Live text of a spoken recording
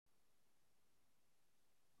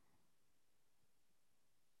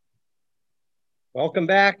Welcome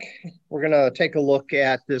back. We're going to take a look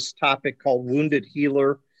at this topic called Wounded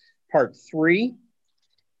Healer, Part 3.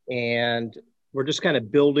 And we're just kind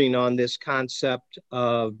of building on this concept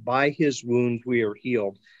of by his wounds we are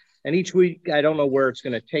healed. And each week, I don't know where it's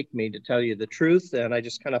going to take me, to tell you the truth. And I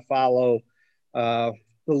just kind of follow the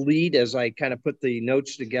lead as I kind of put the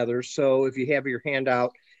notes together. So if you have your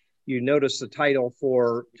handout, you notice the title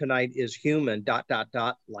for tonight is Human, ...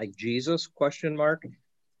 like Jesus, ?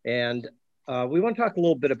 And we want to talk a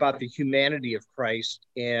little bit about the humanity of Christ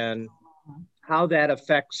and how that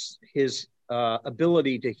affects his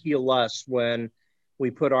ability to heal us when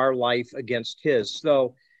we put our life against his.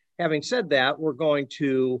 So having said that, we're going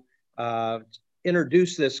to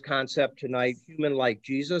introduce this concept tonight, human like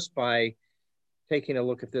Jesus, by taking a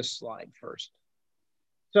look at this slide first.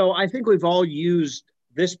 So I think we've all used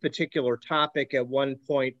this particular topic at one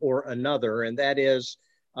point or another, and that is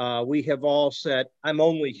we have all said, I'm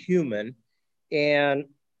only human. And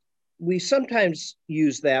we sometimes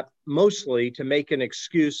use that mostly to make an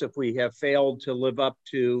excuse if we have failed to live up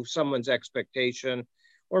to someone's expectation,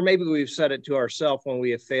 or maybe we've said it to ourselves when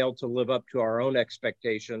we have failed to live up to our own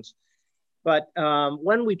expectations. But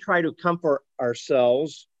when we try to comfort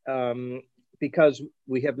ourselves because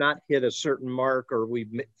we have not hit a certain mark or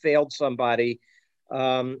we've failed somebody,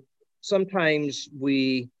 sometimes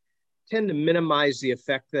we tend to minimize the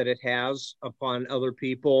effect that it has upon other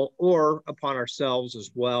people or upon ourselves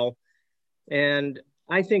as well. And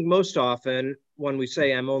I think most often when we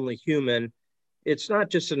say I'm only human, it's not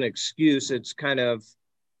just an excuse, it's kind of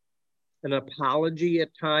an apology at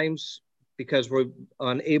times because we're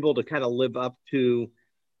unable to kind of live up to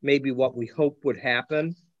maybe what we hope would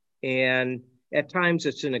happen. And at times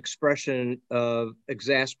it's an expression of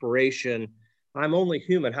exasperation. I'm only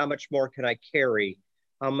human, how much more can I carry?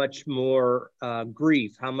 How much more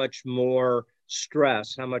grief, how much more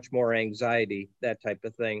stress, how much more anxiety, that type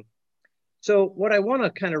of thing. So what I want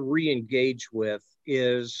to kind of re-engage with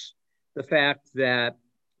is the fact that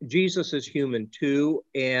Jesus is human too.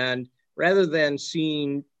 And rather than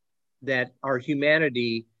seeing that our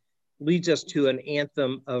humanity leads us to an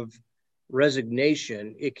anthem of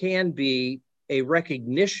resignation, it can be a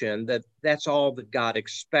recognition that that's all that God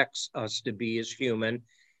expects us to be as human.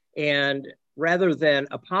 And rather than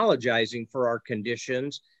apologizing for our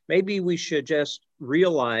conditions, maybe we should just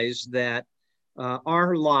realize that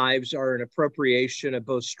our lives are an appropriation of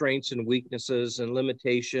both strengths and weaknesses and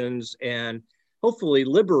limitations and hopefully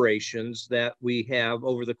liberations that we have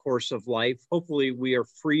over the course of life. Hopefully we are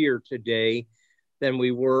freer today than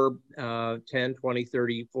we were 10, 20,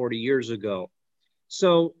 30, 40 years ago.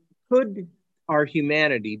 So could our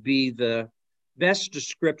humanity be the best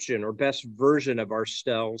description or best version of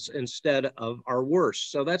ourselves instead of our worst?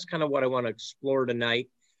 So that's kind of what I want to explore tonight.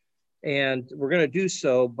 And we're going to do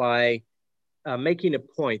so by making a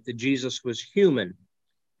point that Jesus was human.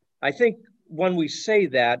 I think when we say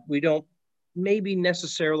that, we don't maybe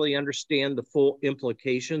necessarily understand the full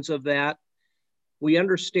implications of that. We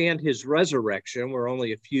understand his resurrection. We're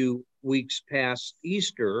only a few weeks past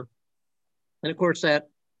Easter. And of course, that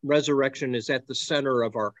resurrection is at the center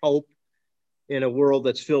of our hope. In a world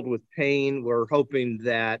that's filled with pain, we're hoping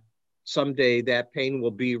that someday that pain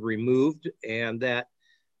will be removed and that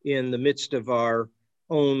in the midst of our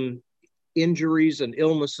own injuries and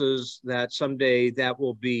illnesses, that someday that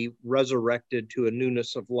will be resurrected to a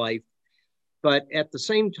newness of life. But at the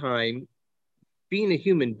same time, being a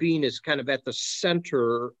human being is kind of at the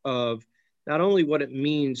center of not only what it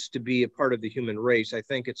means to be a part of the human race, I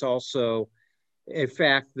think it's also a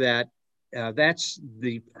fact that that's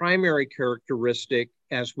the primary characteristic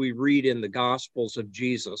as we read in the Gospels of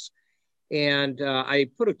Jesus. And I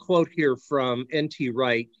put a quote here from N.T.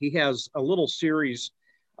 Wright. He has a little series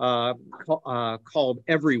called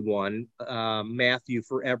Everyone, Matthew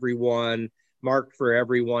for Everyone, Mark for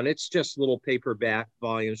Everyone. It's just little paperback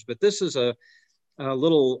volumes, but this is a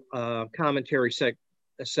little commentary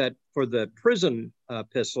set for the prison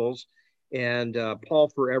epistles. And Paul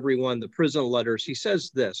for Everyone, the prison letters, he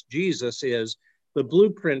says this: Jesus is the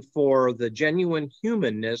blueprint for the genuine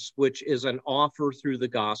humanness, which is an offer through the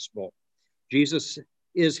gospel. Jesus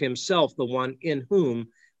is himself the one in whom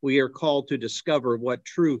we are called to discover what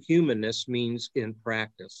true humanness means in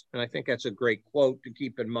practice. And I think that's a great quote to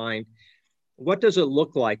keep in mind. What does it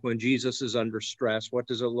look like when Jesus is under stress? What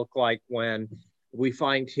does it look like when we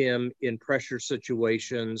find him in pressure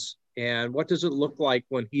situations? And what does it look like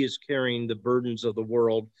when he is carrying the burdens of the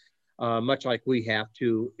world, much like we have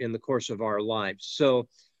to in the course of our lives? So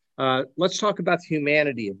let's talk about the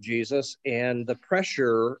humanity of Jesus and the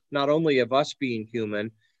pressure, not only of us being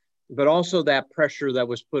human, but also that pressure that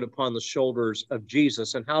was put upon the shoulders of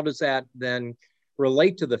Jesus. And how does that then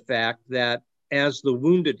relate to the fact that as the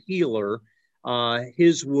wounded healer,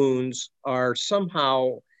 his wounds are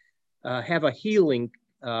somehow have a healing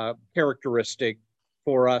characteristic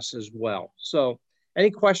for us as well. So any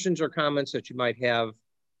questions or comments that you might have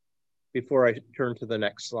before I turn to the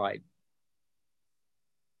next slide?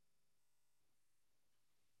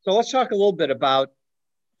 So let's talk a little bit about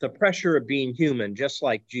the pressure of being human, just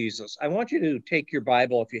like Jesus. I want you to take your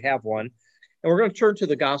Bible, if you have one, and we're going to turn to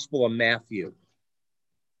the Gospel of Matthew.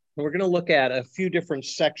 And we're going to look at a few different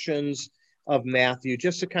sections of Matthew,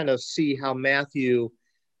 just to kind of see how Matthew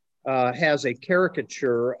has a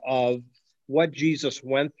caricature of what Jesus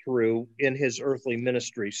went through in his earthly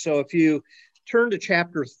ministry. So if you turn to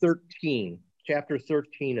chapter 13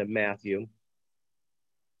 of Matthew.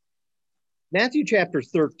 Matthew chapter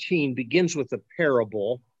 13 begins with the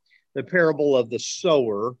parable of the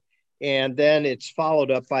sower, and then it's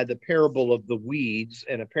followed up by the parable of the weeds,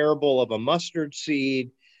 and a parable of a mustard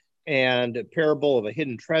seed, and a parable of a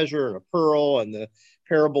hidden treasure and a pearl, and the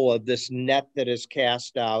parable of this net that is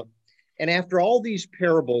cast out. And after all these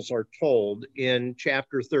parables are told in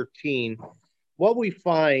chapter 13, what we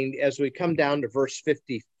find as we come down to verse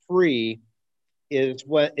 53 is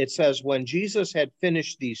what it says: when Jesus had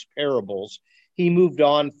finished these parables, he moved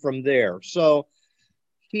on from there. So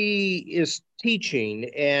he is teaching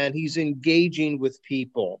and he's engaging with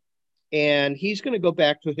people, and he's going to go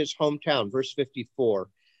back to his hometown. Verse 54,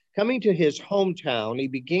 coming to his hometown, he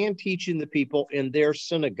began teaching the people in their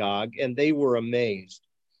synagogue, and they were amazed.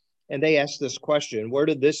 And they asked this question: where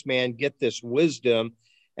did this man get this wisdom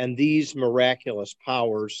and these miraculous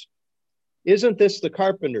powers? Isn't this the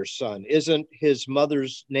carpenter's son? Isn't his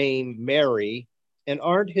mother's name Mary? And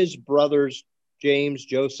aren't his brothers James,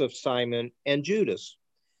 Joseph, Simon, and Judas?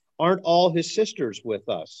 Aren't all his sisters with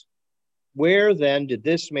us? Where then did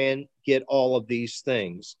this man get all of these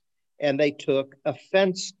things? And they took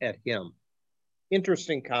offense at him.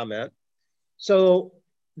 Interesting comment. So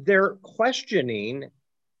they're questioning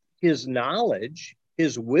his knowledge,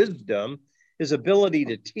 his wisdom, his ability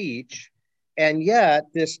to teach. And yet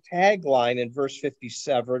this tagline in verse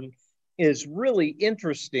 57 is really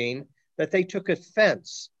interesting, that they took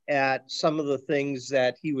offense at some of the things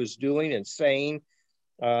that he was doing and saying.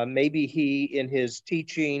 Maybe he, in his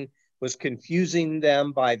teaching, was confusing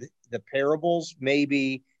them by the parables.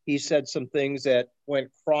 Maybe he said some things that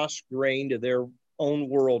went cross-grained to their own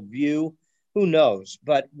worldview. Who knows?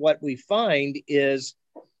 But what we find is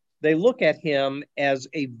they look at him as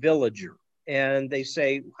a villager, and they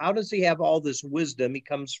say, how does he have all this wisdom? He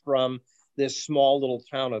comes from this small little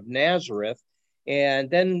town of Nazareth. And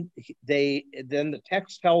then the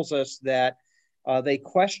text tells us that they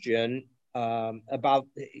question about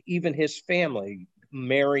even his family,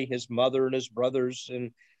 Mary, his mother, and his brothers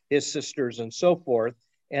and his sisters, and so forth.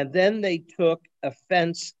 And then they took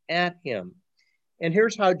offense at him. And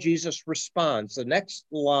here's how Jesus responds. The next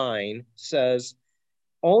line says,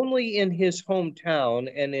 only in his hometown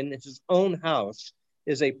and in his own house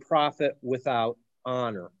is a prophet without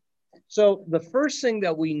honor. So the first thing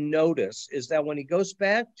that we notice is that when he goes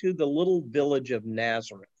back to the little village of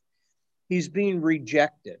Nazareth, he's being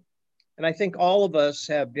rejected. And I think all of us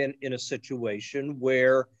have been in a situation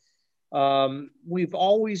where we've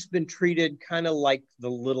always been treated kind of like the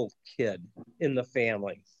little kid in the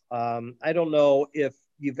family. I don't know if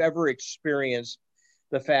you've ever experienced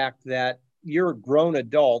the fact that you're grown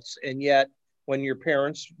adults, and yet when your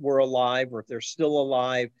parents were alive, or if they're still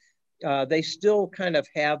alive, they still kind of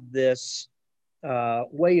have this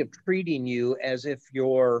way of treating you as if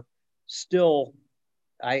you're still,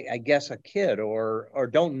 I guess, a kid, or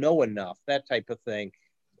don't know enough, that type of thing.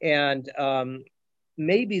 And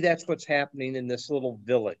maybe that's what's happening in this little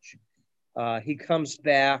village. He comes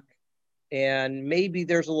back, and maybe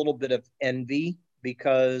there's a little bit of envy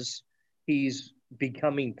because he's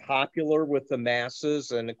becoming popular with the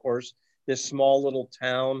masses. And of course, this small little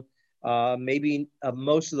town, maybe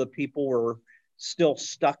most of the people were still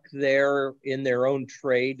stuck there in their own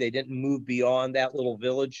trade. They didn't move beyond that little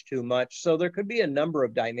village too much. So there could be a number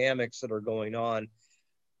of dynamics that are going on.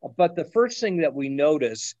 But the first thing that we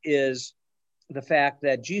notice is the fact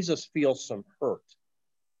that Jesus feels some hurt.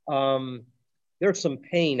 There's some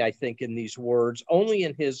pain, I think, in these words. Only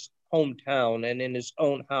in his hometown and in his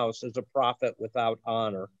own house is a prophet without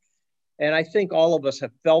honor. And I think all of us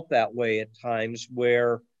have felt that way at times,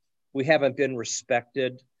 where we haven't been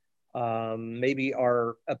respected. Maybe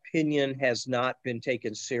our opinion has not been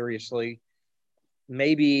taken seriously.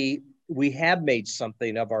 Maybe we have made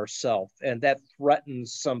something of ourselves, and that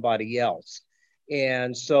threatens somebody else.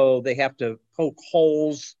 And so they have to poke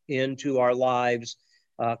holes into our lives,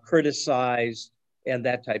 criticize, and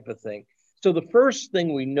that type of thing. So the first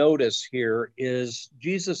thing we notice here is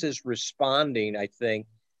Jesus is responding, I think,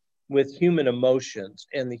 with human emotions.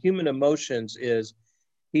 And the human emotions is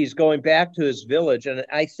he's going back to his village. And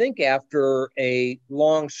I think after a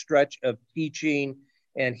long stretch of teaching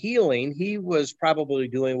and healing, he was probably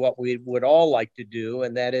doing what we would all like to do.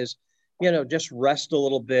 And that is, just rest a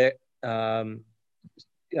little bit,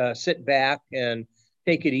 sit back and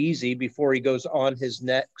take it easy before he goes on his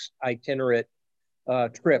next itinerant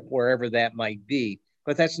trip, wherever that might be.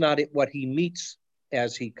 But that's not what he meets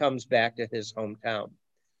as he comes back to his hometown.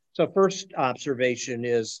 So first observation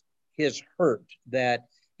is his hurt, that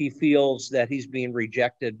he feels that he's being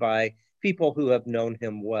rejected by people who have known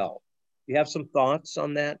him well. You have some thoughts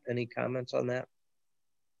on that? Any comments on that?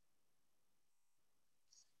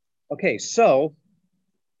 Okay, so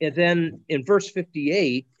and then in verse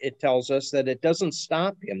 58, it tells us that it doesn't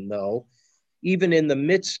stop him, though, even in the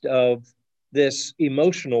midst of this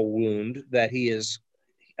emotional wound that he is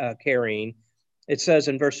carrying. It says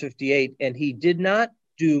in verse 58, and he did not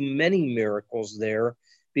do many miracles there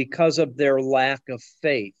because of their lack of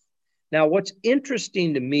faith. Now, what's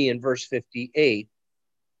interesting to me in verse 58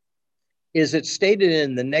 is it's stated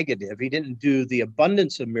in the negative. He didn't do the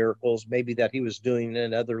abundance of miracles, maybe that he was doing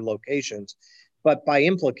in other locations. But by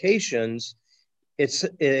implications, it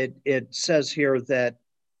says here that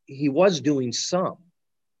he was doing some.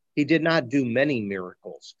 He did not do many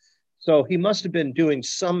miracles. So he must have been doing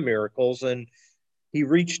some miracles, and he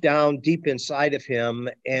reached down deep inside of him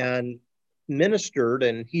and ministered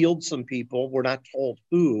and healed some people. We're not told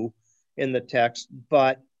who in the text,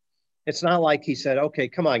 but it's not like he said, okay,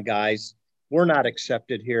 come on, guys, we're not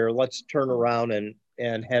accepted here. Let's turn around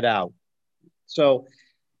and head out. So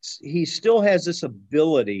he still has this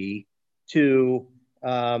ability to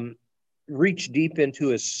reach deep into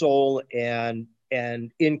his soul and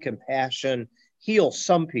in compassion heal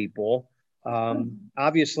some people.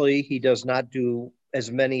 Obviously, he does not do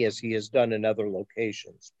as many as he has done in other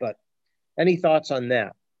locations. But any thoughts on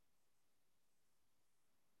that?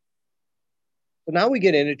 So now we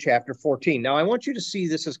get into chapter 14. Now I want you to see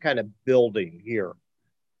this as kind of building here.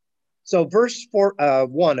 So verse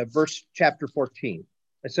 1 of chapter 14,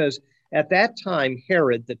 it says, at that time,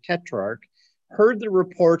 Herod the Tetrarch heard the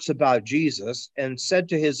reports about Jesus and said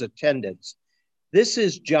to his attendants, this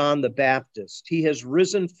is John the Baptist. He has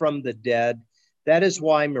risen from the dead. That is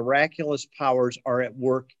why miraculous powers are at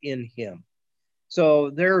work in him. So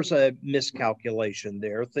there's a miscalculation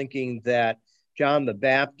there, thinking that John the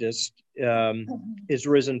Baptist is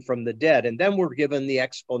risen from the dead. And then we're given the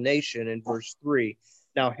explanation in verse 3.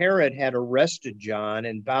 Now Herod had arrested John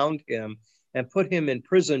and bound him and put him in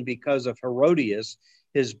prison because of Herodias,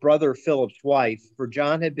 his brother Philip's wife, for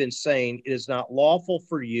John had been saying, it is not lawful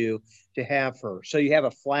for you to have her. So you have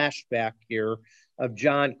a flashback here of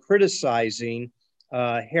John criticizing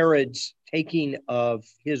Herod's taking of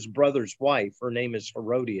his brother's wife. Her name is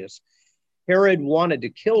Herodias. Herod wanted to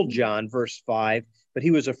kill John, verse 5, but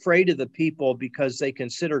he was afraid of the people because they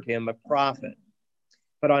considered him a prophet.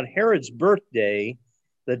 But on Herod's birthday,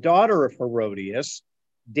 the daughter of Herodias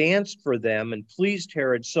danced for them and pleased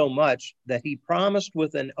Herod so much that he promised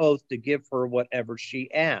with an oath to give her whatever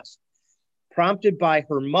she asked. Prompted by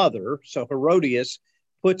her mother, so Herodias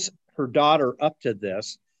puts her daughter up to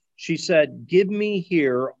this, she said, give me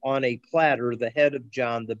here on a platter the head of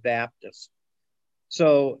John the Baptist.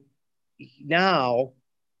 So now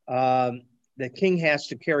the king has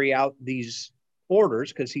to carry out these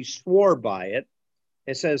orders because he swore by it.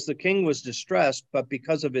 It says the king was distressed, but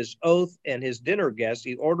because of his oath and his dinner guests,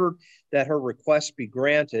 he ordered that her request be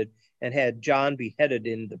granted and had John beheaded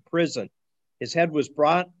in the prison. His head was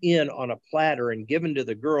brought in on a platter and given to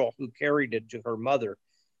the girl who carried it to her mother.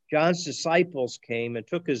 John's disciples came and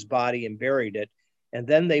took his body and buried it, and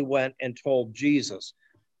then they went and told Jesus.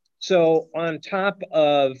 So on top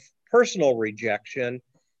of personal rejection,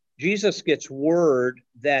 Jesus gets word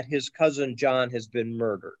that his cousin John has been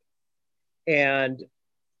murdered. And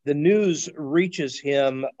the news reaches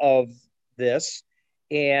him of this.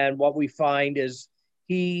 And what we find is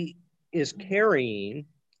he is carrying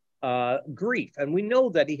grief. And we know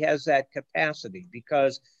that he has that capacity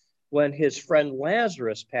because when his friend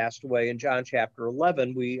Lazarus passed away in John chapter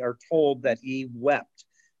 11, we are told that he wept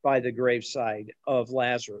by the graveside of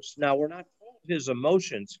Lazarus. Now, we're not told his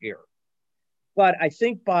emotions here, but I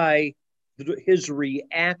think by his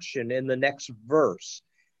reaction in the next verse,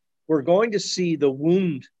 we're going to see the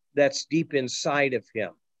wound that's deep inside of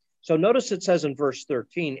him. So notice it says in verse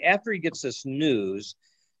 13, after he gets this news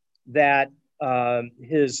that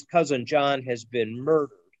his cousin John has been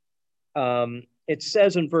murdered, it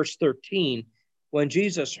says in verse 13, when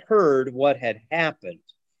Jesus heard what had happened,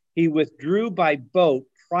 He withdrew by boat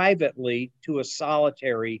privately to a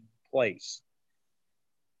solitary place.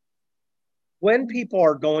 When people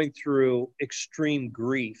are going through extreme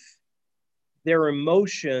grief, their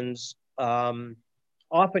emotions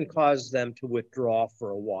often cause them to withdraw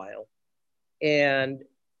for a while. And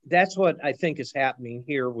that's what I think is happening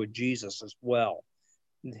here with Jesus as well.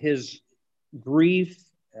 His grief,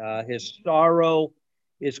 his sorrow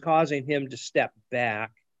is causing him to step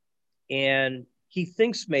back. And he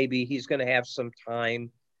thinks maybe he's going to have some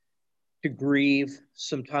time to grieve,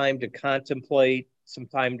 some time to contemplate, some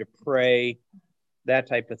time to pray, that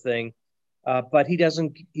type of thing. But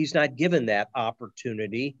he's not given that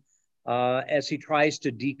opportunity as he tries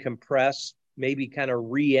to decompress, maybe kind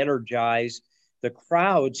of re-energize. The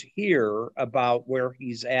crowds hear about where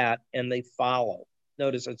he's at and they follow.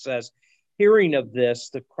 Notice it says, hearing of this,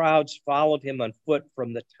 the crowds followed him on foot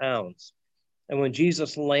from the towns. And when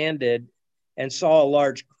Jesus landed and saw a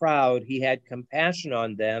large crowd, he had compassion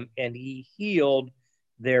on them and he healed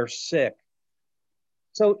their sick.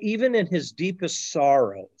 So even in his deepest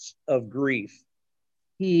sorrows of grief,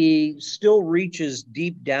 he still reaches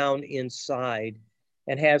deep down inside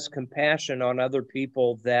and has compassion on other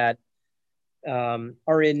people that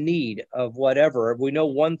are in need of whatever. We know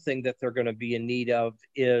one thing that they're going to be in need of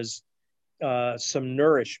is some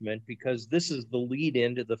nourishment, because this is the lead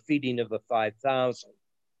into the feeding of the 5,000.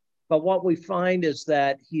 But what we find is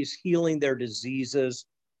that he's healing their diseases.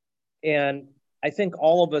 And I think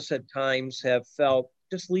all of us at times have felt,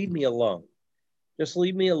 just leave me alone. Just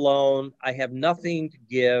leave me alone. I have nothing to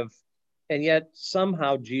give. And yet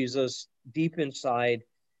somehow Jesus, deep inside,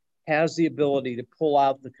 has the ability to pull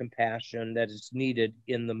out the compassion that is needed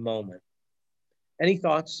in the moment. Any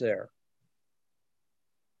thoughts there?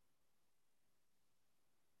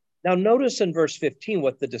 Now notice in verse 15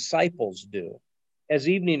 what the disciples do. As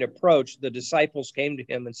evening approached, the disciples came to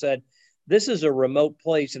him and said, "This is a remote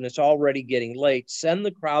place and it's already getting late. Send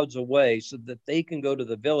the crowds away so that they can go to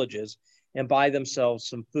the villages and buy themselves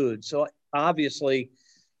some food." So obviously,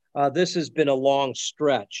 this has been a long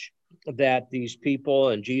stretch that these people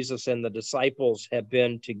and Jesus and the disciples have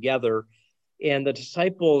been together. And the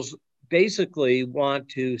disciples basically want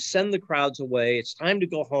to send the crowds away. It's time to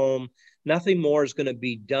go home. Nothing more is going to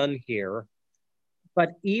be done here.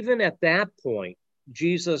 But even at that point,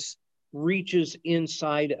 Jesus reaches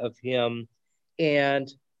inside of him and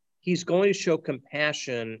he's going to show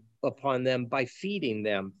compassion upon them by feeding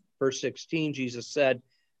them. Verse 16, Jesus said,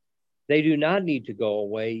 "They do not need to go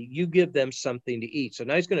away. You give them something to eat." So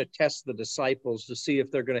now he's going to test the disciples to see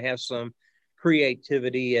if they're going to have some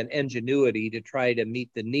creativity and ingenuity to try to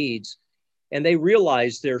meet the needs. And they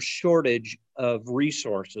realize their shortage of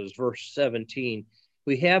resources. Verse 17,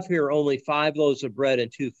 "We have here only 5 loaves of bread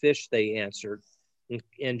and 2 fish, they answered.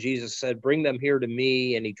 And Jesus said, "Bring them here to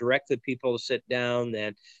me." And he directed people to sit down.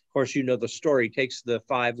 And of course, you know the story. He takes the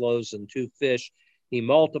 5 loaves and 2 fish. He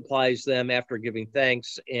multiplies them after giving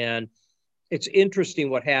thanks. And it's interesting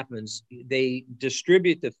what happens. They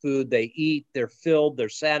distribute the food, they eat, they're filled, they're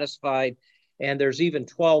satisfied. And there's even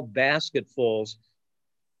 12 basketfuls.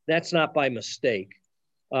 That's not by mistake.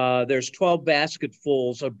 There's 12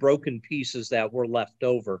 basketfuls of broken pieces that were left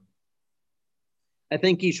over. I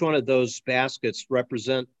think each one of those baskets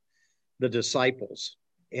represent the disciples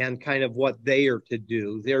and kind of what they are to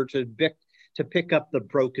do. They're to pick up the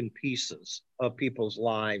broken pieces of people's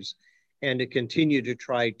lives and to continue to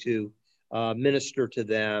try to minister to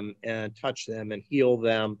them and touch them and heal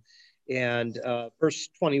them. And verse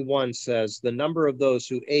 21 says, "The number of those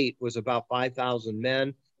who ate was about 5,000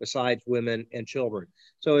 men, besides women and children."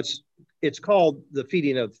 So it's called the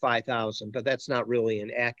feeding of 5,000, but that's not really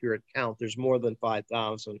an accurate count. There's more than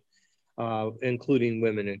 5,000, including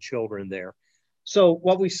women and children there. So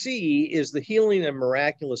what we see is the healing and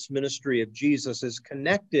miraculous ministry of Jesus is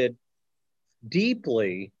connected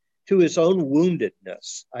deeply to his own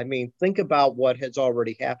woundedness. I mean, think about what has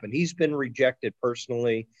already happened. He's been rejected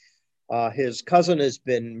personally. His cousin has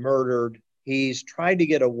been murdered. He's tried to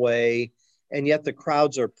get away, and yet the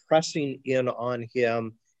crowds are pressing in on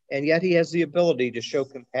him. And yet he has the ability to show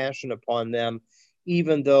compassion upon them,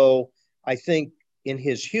 even though I think in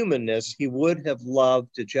his humanness, he would have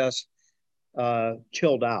loved to just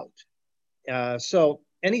chilled out. So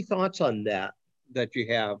any thoughts on that you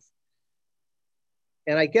have?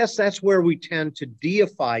 And I guess that's where we tend to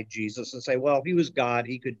deify Jesus and say, well, he was God,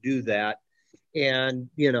 he could do that. And,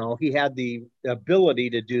 you know, he had the ability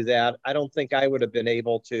to do that. I don't think I would have been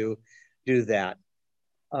able to do that.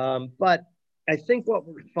 But I think what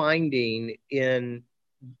we're finding in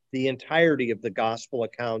the entirety of the gospel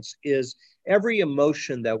accounts is every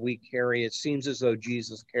emotion that we carry, it seems as though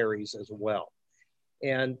Jesus carries as well.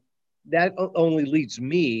 And that only leads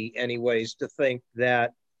me, anyways, to think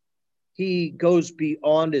that he goes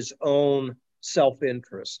beyond his own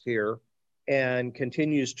self-interest here and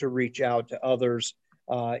continues to reach out to others,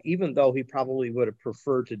 even though he probably would have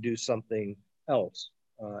preferred to do something else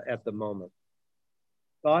at the moment.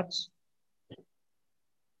 Thoughts?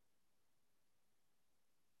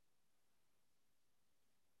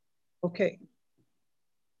 Okay.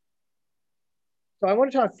 So I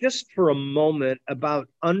want to talk just for a moment about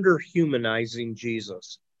under humanizing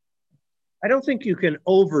Jesus. I don't think you can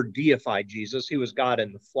over deify Jesus. He was God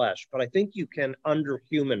in the flesh, but I think you can under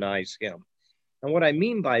humanize him. And what I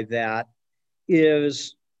mean by that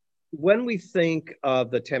is when we think of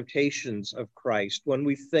the temptations of Christ, when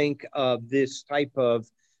we think of this type of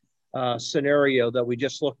scenario that we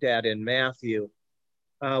just looked at in Matthew,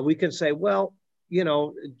 we can say, well, you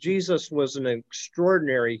know, Jesus was an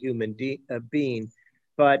extraordinary human being,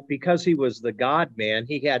 but because he was the God-man,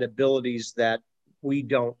 he had abilities that we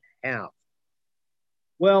don't have.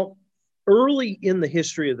 Well, early in the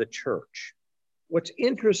history of the church, what's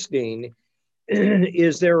interesting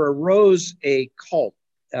is there arose a cult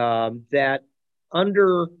that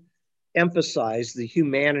underemphasized the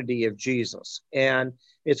humanity of Jesus. And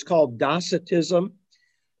it's called Docetism.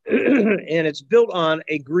 And it's built on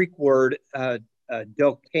a Greek word,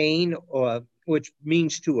 dokeĩn, which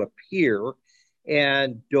means to appear,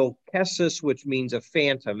 and dókēsis, which means a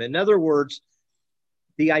phantom. In other words,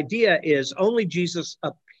 the idea is only Jesus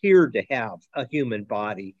appeared to have a human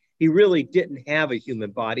body. He really didn't have a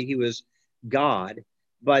human body. He was God,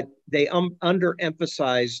 but they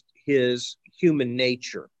underemphasized his human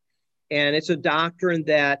nature. And it's a doctrine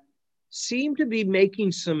that seemed to be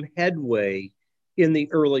making some headway in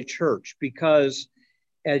the early church, because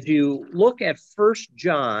as you look at 1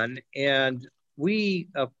 John, and we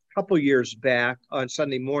a couple years back on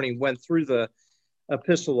Sunday morning went through the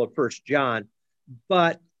epistle of 1 John,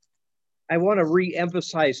 but I want to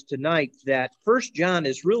re-emphasize tonight that 1 John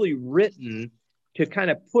is really written to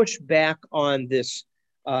kind of push back on this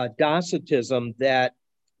Docetism that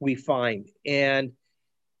we find. And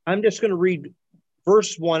I'm just going to read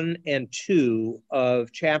verse 1 and 2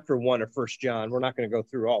 of chapter 1 of 1 John. We're not going to go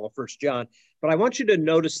through all of 1 John, but I want you to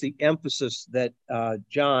notice the emphasis that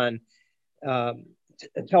John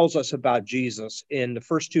tells us about Jesus in the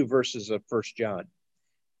first two verses of 1 John.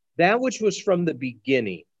 That which was from the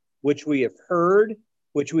beginning, which we have heard,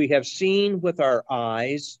 which we have seen with our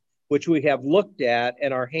eyes, which we have looked at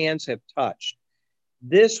and our hands have touched.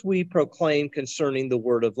 This we proclaim concerning the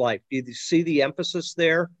word of life. Do you see the emphasis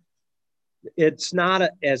there? It's not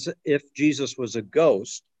as if Jesus was a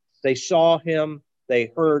ghost. They saw him,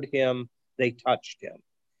 they heard him, they touched him.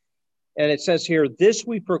 And it says here, this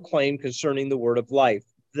we proclaim concerning the word of life.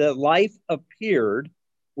 The life appeared,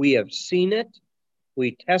 we have seen it,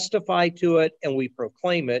 we testify to it, and we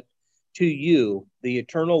proclaim it to you, the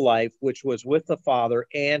eternal life, which was with the Father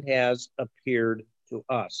and has appeared to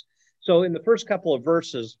us. So in the first couple of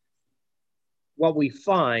verses, what we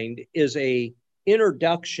find is a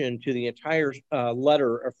introduction to the entire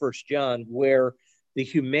letter of 1 John, where the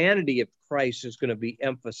humanity of Christ is going to be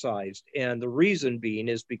emphasized. And the reason being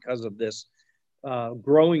is because of this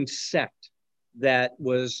growing sect that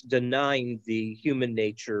was denying the human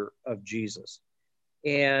nature of Jesus.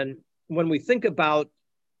 And when we think about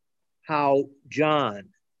how John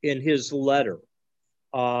in his letter,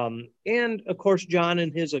 and of course John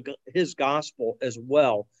in his gospel as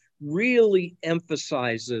well, really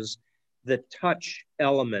emphasizes the touch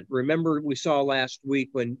element. Remember, we saw last week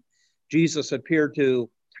when Jesus appeared to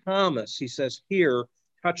Thomas, he says, here,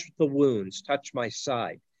 touch the wounds, touch my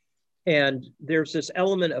side. And there's this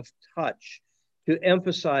element of touch to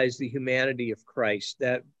emphasize the humanity of Christ,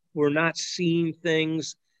 that we're not seeing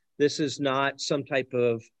things. This is not some type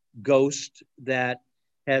of ghost that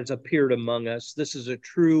has appeared among us. This is a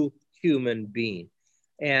true human being.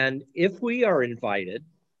 And if we are invited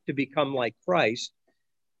to become like Christ,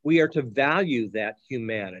 we are to value that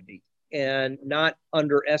humanity and not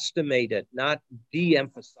underestimate it, not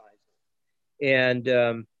de-emphasize it.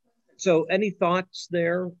 And so any thoughts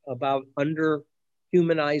there about under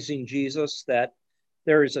humanizing Jesus, that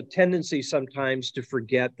there is a tendency sometimes to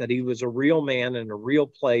forget that he was a real man in a real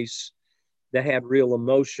place that had real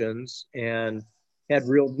emotions and had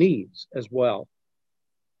real needs as well.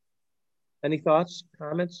 Any thoughts,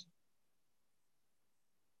 comments?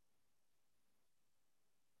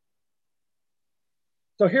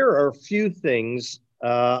 So here are a few things.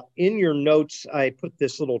 In your notes, I put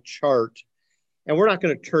this little chart, and we're not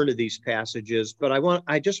going to turn to these passages, but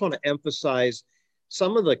I just want to emphasize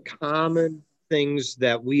some of the common things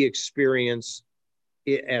that we experience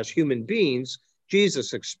as human beings,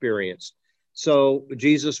 Jesus experienced. So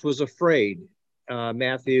Jesus was afraid.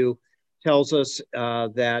 Matthew tells us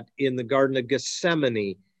that in the Garden of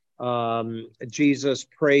Gethsemane, Jesus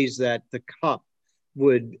prays that the cup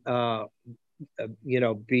would,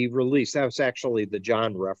 be released. That was actually the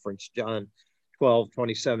John reference, John 12,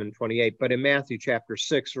 27, 28. But in Matthew chapter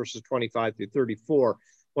 6, verses 25 through 34,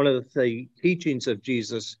 one of the teachings of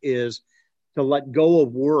Jesus is to let go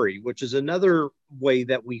of worry, which is another way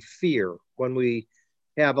that we fear. When we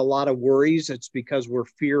have a lot of worries, it's because we're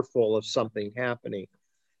fearful of something happening.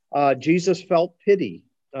 Jesus felt pity.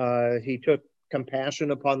 He took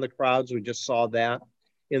compassion upon the crowds. We just saw that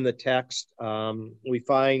in the text. We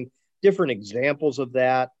find different examples of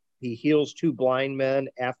that. He heals 2 blind men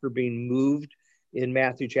after being moved in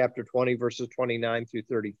Matthew chapter 20, verses 29 through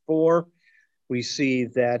 34. We see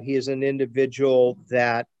that he is an individual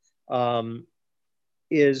that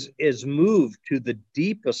is moved to the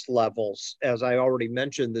deepest levels, as I already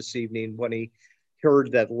mentioned this evening, when he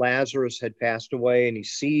heard that Lazarus had passed away and he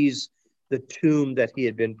sees the tomb that he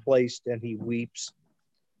had been placed and he weeps.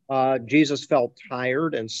 Jesus felt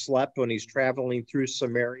tired and slept when he's traveling through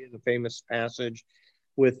Samaria, the famous passage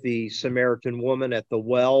with the Samaritan woman at the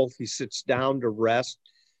well. He sits down to rest.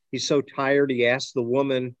 He's so tired, he asks the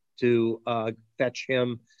woman to fetch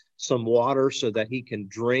him some water so that he can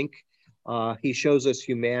drink. He shows us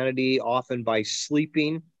humanity often by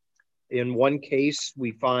sleeping. In one case,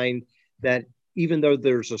 we find that even though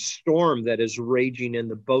there's a storm that is raging in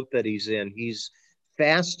the boat that he's in, he's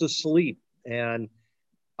fast asleep. And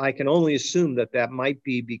I can only assume that that might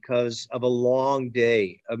be because of a long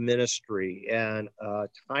day of ministry and a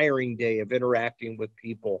tiring day of interacting with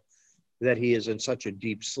people, that he is in such a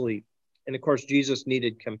deep sleep. And of course, Jesus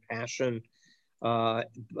needed compassion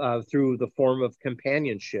through the form of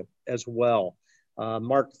companionship as well.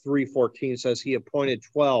 Mark 3:14 says he appointed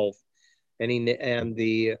 12, and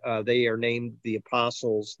they are named the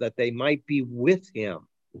apostles, that they might be with him,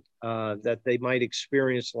 that they might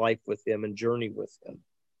experience life with him and journey with him.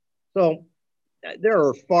 So there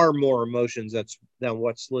are far more emotions than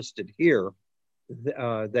what's listed here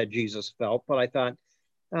that Jesus felt, but I thought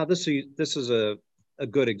this is a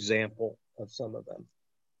good example of some of them.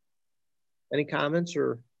 Any comments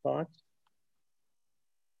or thoughts?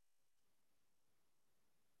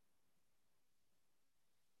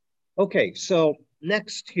 Okay, so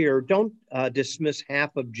next here, don't dismiss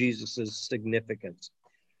half of Jesus's significance.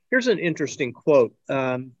 Here's an interesting quote.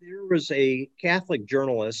 There was a Catholic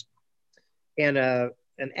journalist and an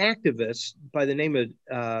activist by the name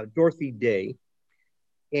of Dorothy Day,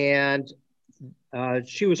 and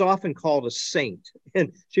she was often called a saint.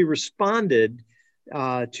 And she responded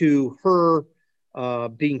to her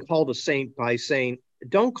being called a saint by saying,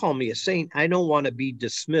 "Don't call me a saint. I don't want to be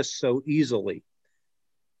dismissed so easily."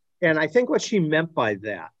 And I think what she meant by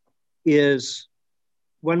that is,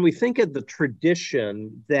 when we think of the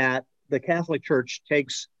tradition that the Catholic Church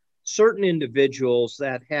takes certain individuals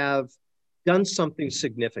that have done something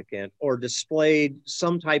significant or displayed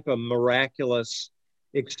some type of miraculous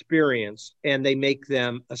experience, and they make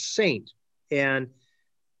them a saint. And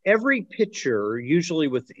every picture, usually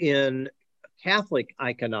within Catholic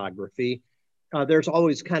iconography, there's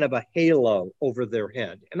always kind of a halo over their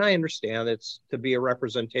head. And I understand it's to be a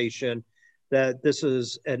representation that this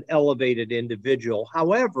is an elevated individual.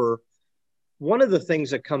 However, one of the things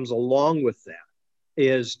that comes along with that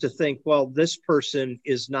is to think, well, this person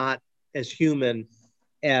is not as human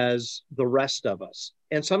as the rest of us.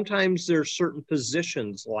 And sometimes there's certain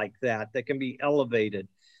positions like that that can be elevated.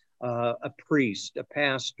 A priest, a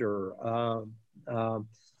pastor, a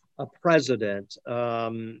president,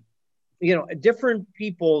 different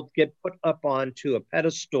people get put up onto a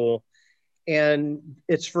pedestal, and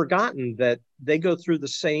it's forgotten that they go through the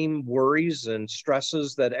same worries and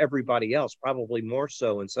stresses that everybody else, probably more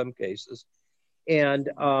so in some cases. And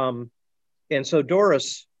so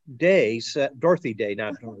Dorothy Day,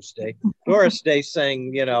 not Doris Day, Doris Day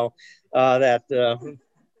sang, that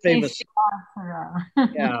famous,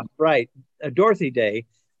 yeah, right. Dorothy Day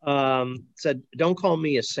said, "Don't call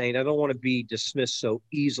me a saint. I don't want to be dismissed so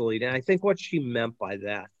easily." And I think what she meant by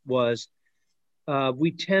that was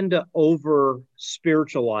we tend to over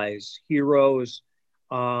spiritualize heroes.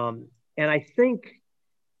 And I think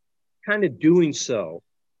kind of doing so,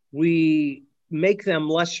 we make them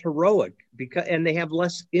less heroic and they have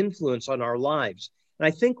less influence on our lives. And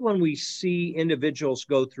I think when we see individuals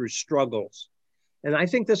go through struggles, and I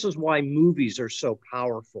think this is why movies are so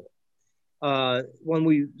powerful. When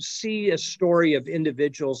we see a story of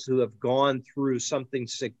individuals who have gone through something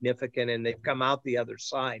significant and they've come out the other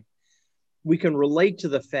side, we can relate to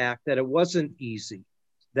the fact that it wasn't easy.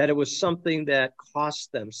 that it was something that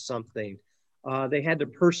cost them something. They had to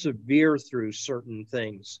persevere through certain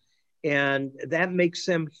things, and that makes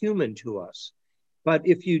them human to us. But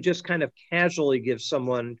if you just kind of casually give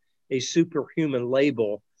someone a superhuman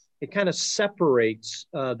label, it kind of separates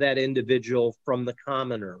that individual from the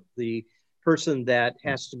commoner, the person that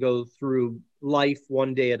has to go through life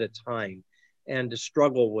one day at a time and to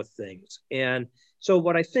struggle with things. And so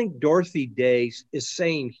what I think Dorothy Day is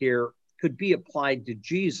saying here could be applied to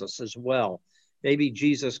Jesus as well. Maybe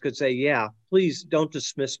Jesus could say, yeah, please don't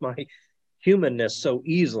dismiss my humanness so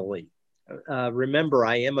easily. Remember,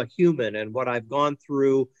 I am a human, and what I've gone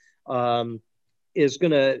through is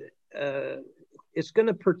going to it's going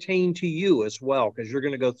to pertain to you as well, because you're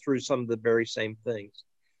going to go through some of the very same things.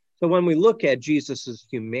 So when we look at Jesus's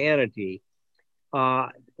humanity,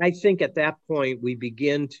 I think at that point we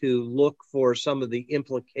begin to look for some of the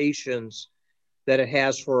implications that it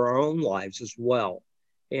has for our own lives as well.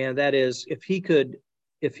 And that is, if he could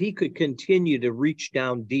continue to reach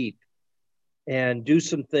down deep and do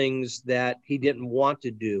some things that he didn't want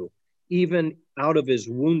to do, even out of his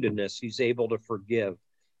woundedness, he's able to forgive.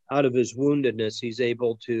 Out of his woundedness, he's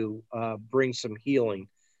able to bring some healing.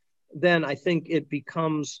 Then I think it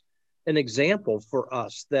becomes an example for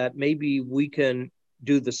us that maybe we can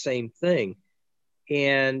do the same thing.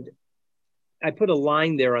 And I put a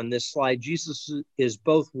line there on this slide. Jesus is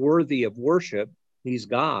both worthy of worship, he's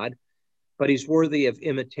God, but he's worthy of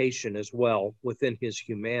imitation as well within his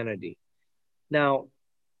humanity. Now,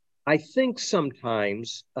 I think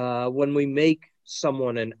sometimes when we make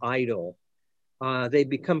someone an idol, they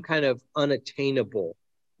become kind of unattainable,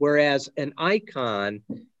 whereas an icon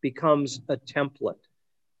becomes a template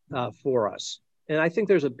for us. And I think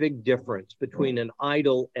there's a big difference between an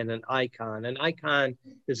idol and an icon. An icon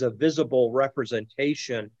is a visible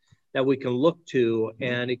representation that we can look to,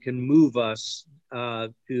 and it can move us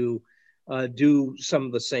to do some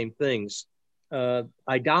of the same things.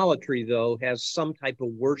 Idolatry, though, has some type of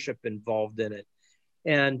worship involved in it.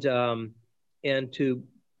 And to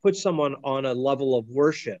put someone on a level of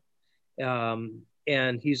worship,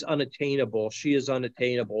 and he's unattainable, she is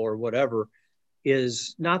unattainable, or whatever,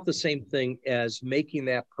 is not the same thing as making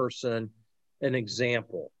that person an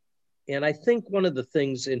example. And I think one of the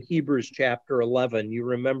things in Hebrews chapter 11, you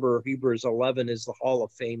remember Hebrews 11 is the Hall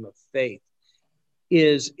of Fame of faith,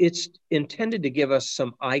 is it's intended to give us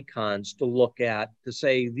some icons to look at, to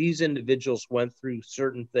say these individuals went through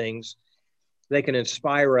certain things. They can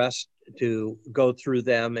inspire us to go through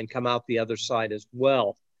them and come out the other side as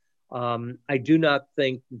well. I do not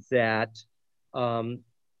think that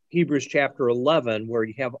Hebrews chapter 11, where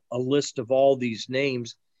you have a list of all these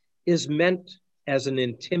names, is meant as an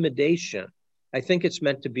intimidation. I think it's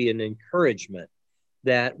meant to be an encouragement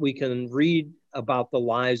that we can read about the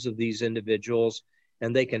lives of these individuals,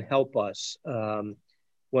 and they can help us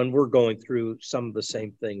when we're going through some of the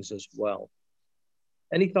same things as well.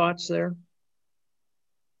 Any thoughts there?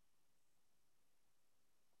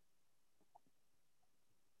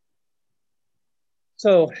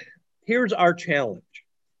 So here's our challenge.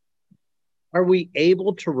 Are we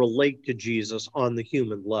able to relate to Jesus on the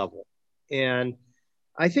human level? And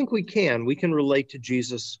I think we can. We can relate to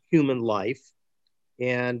Jesus' human life,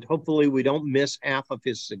 and hopefully we don't miss half of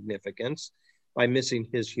his significance by missing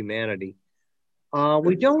his humanity.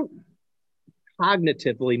 We don't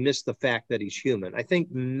cognitively miss the fact that he's human. I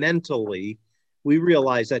think mentally we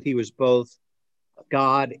realize that he was both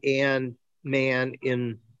God and man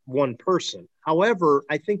in one person. However,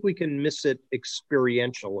 I think we can miss it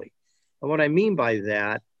experientially. And what I mean by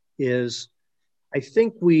that is, I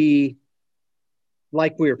think we,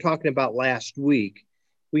 like we were talking about last week,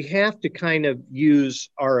 we have to kind of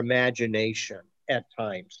use our imagination at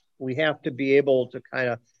times. We have to be able to kind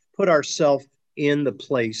of put ourselves in the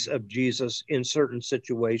place of Jesus in certain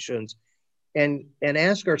situations and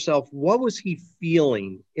ask ourselves, what was he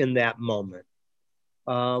feeling in that moment?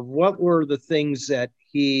 What were the things that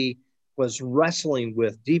he was wrestling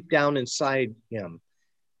with deep down inside him?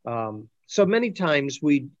 So many times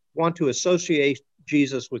we want to associate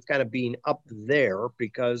Jesus with kind of being up there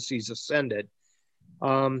because he's ascended.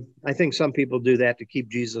 I think some people do that to keep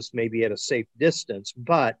Jesus maybe at a safe distance,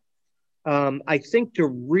 but I think to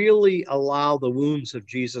really allow the wounds of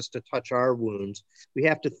Jesus to touch our wounds, we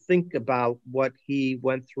have to think about what he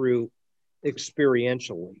went through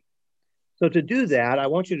experientially. So to do that, I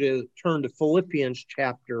want you to turn to Philippians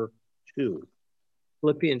chapter 2.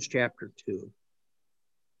 Philippians chapter 2.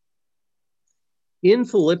 In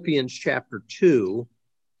Philippians chapter 2,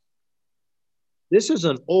 this is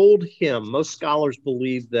an old hymn. Most scholars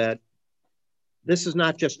believe that this is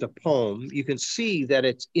not just a poem. You can see that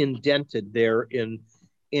it's indented there in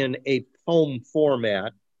in a poem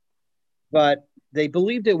format, but they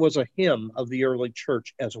believed it was a hymn of the early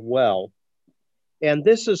church as well. And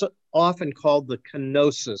this is often called the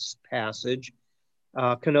kenosis passage.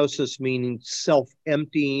 Kenosis meaning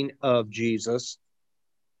self-emptying of Jesus.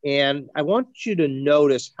 And I want you to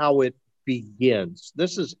notice how it begins.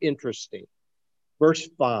 This is interesting. Verse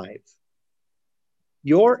 5.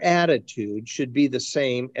 Your attitude should be the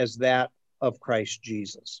same as that of Christ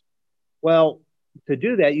Jesus. Well, to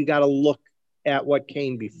do that, you got to look at what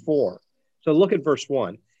came before. So look at verse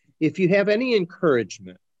 1. If you have any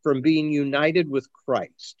encouragement from being united with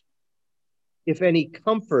Christ, if any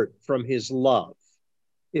comfort from his love,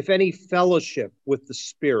 if any fellowship with the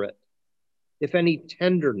Spirit, if any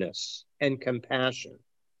tenderness and compassion,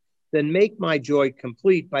 then make my joy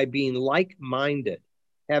complete by being like-minded,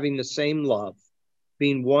 having the same love,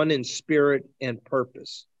 being one in spirit and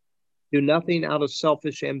purpose. Do nothing out of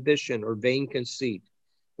selfish ambition or vain conceit,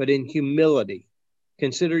 but in humility,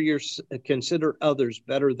 consider others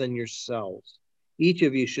better than yourselves. Each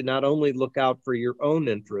of you should not only look out for your own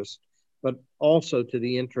interest, but also to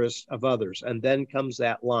the interest of others. And then comes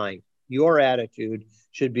that line, your attitude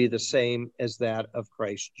should be the same as that of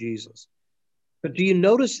Christ Jesus. But do you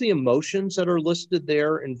notice the emotions that are listed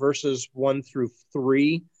there in verses 1 through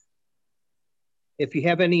 3? If you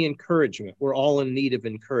have any encouragement, we're all in need of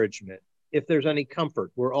encouragement. If there's any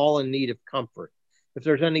comfort, we're all in need of comfort. If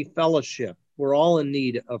there's any fellowship, we're all in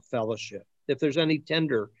need of fellowship. If there's any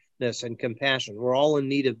tenderness and compassion, we're all in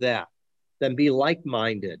need of that. Then be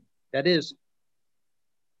like-minded. That is,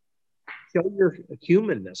 show your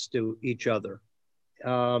humanness to each other.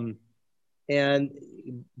 And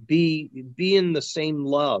be in the same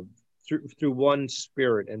love through one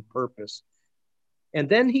spirit and purpose. And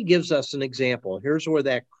then he gives us an example. Here's where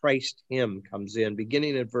that Christ hymn comes in,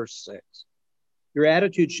 beginning at verse 6. Your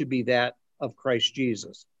attitude should be that of Christ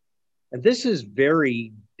Jesus. And this is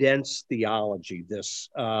very dense theology, this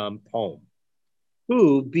poem.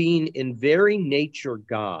 Who, being in very nature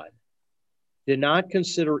God, did not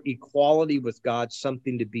consider equality with God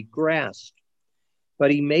something to be grasped,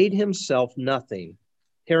 but he made himself nothing,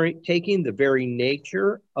 taking the very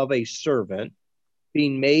nature of a servant,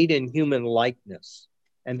 being made in human likeness,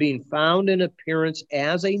 and being found in appearance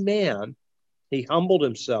as a man, he humbled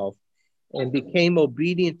himself and became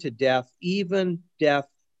obedient to death, even death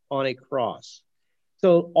on a cross.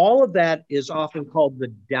 So all of that is often called the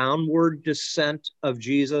downward descent of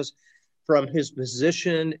Jesus from his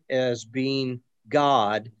position as being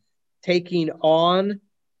God, taking on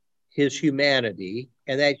his humanity,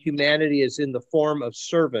 and that humanity is in the form of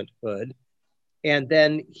servanthood. And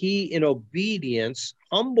then he, in obedience,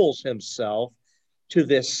 humbles himself to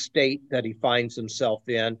this state that he finds himself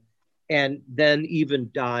in, and then even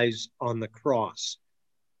dies on the cross.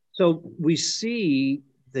 So we see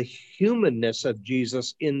the humanness of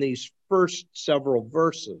Jesus in these first several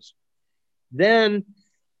verses. Then,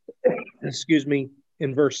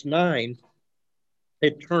 in verse 9,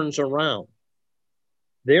 it turns around.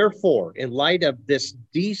 Therefore, in light of this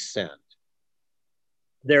descent,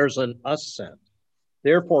 there's an ascent.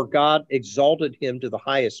 Therefore, God exalted him to the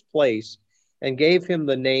highest place and gave him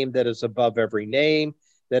the name that is above every name,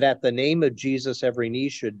 that at the name of Jesus every knee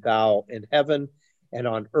should bow in heaven and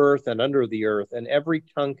on earth and under the earth, and every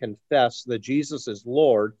tongue confess that Jesus is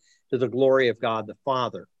Lord, to the glory of God the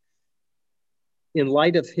Father. In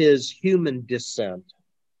light of his human descent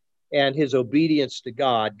and his obedience to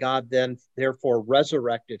God, God then therefore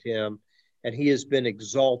resurrected him, and he has been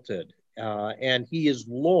exalted, and he is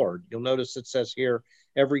Lord. You'll notice it says here,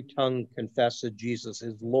 every tongue confess that Jesus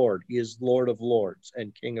is Lord. He is Lord of lords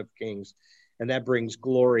and King of kings, and that brings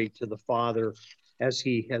glory to the Father as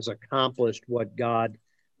he has accomplished what God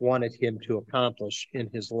wanted him to accomplish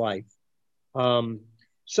in his life.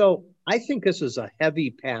 So I think this is a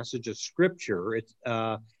heavy passage of scripture.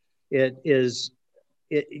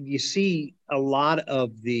 You see a lot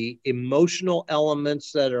of the emotional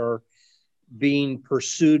elements that are being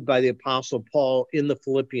pursued by the Apostle Paul in the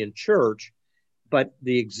Philippian church, but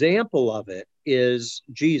the example of it is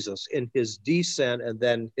Jesus in his descent and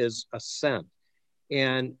then his ascent.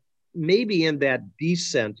 And maybe in that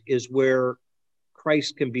descent is where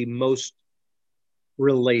Christ can be most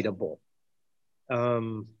relatable.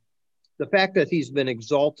 The fact that he's been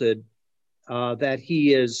exalted, that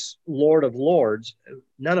he is Lord of Lords,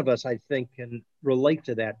 none of us, I think, can relate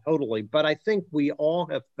to that totally. But I think we all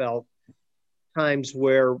have felt times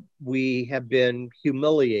where we have been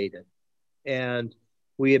humiliated and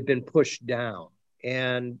we have been pushed down,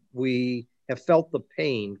 and we have felt the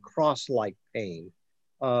pain, cross-like pain,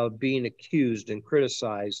 of being accused and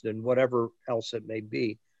criticized and whatever else it may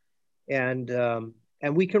be. And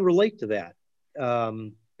And we can relate to that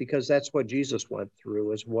because that's what Jesus went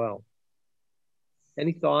through as well.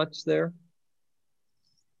 Any thoughts there?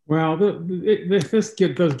 Well, this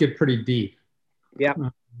does get pretty deep. Yeah.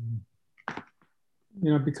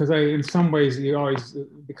 Because in some ways, you always,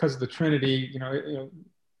 because of the Trinity,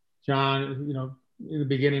 John, in the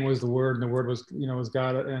beginning was the Word, and the Word was, was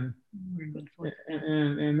God, and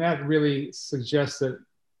that really suggests that,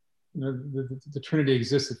 the Trinity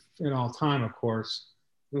existed in all time, of course,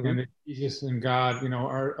 and that Jesus and God,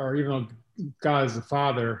 are even though God is the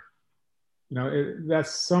Father,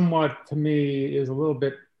 that's somewhat, to me, is a little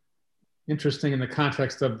bit interesting in the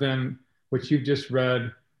context of then what you've just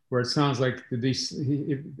read, where it sounds like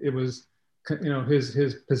it was,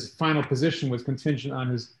 his final position was contingent on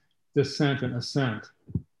his descent and ascent.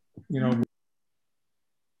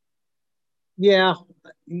 Yeah,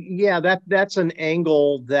 that's an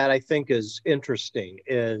angle that I think is interesting.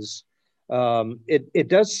 Is it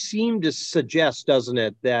does seem to suggest, doesn't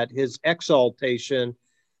it, that his exaltation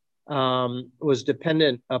was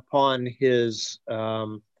dependent upon his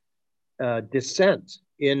descent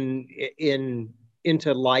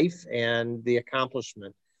into life and the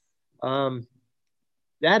accomplishment.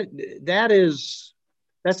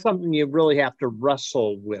 That's something you really have to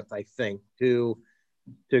wrestle with, I think, to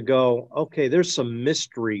go, okay, there's some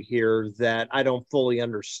mystery here that I don't fully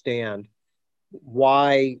understand.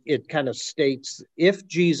 Why it kind of states, if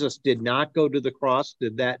Jesus did not go to the cross,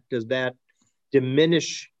 does that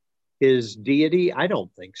diminish his deity? I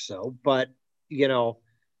don't think so, but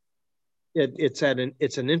it's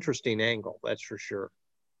an interesting angle, that's for sure.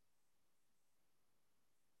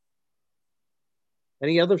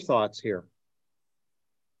 Any other thoughts here?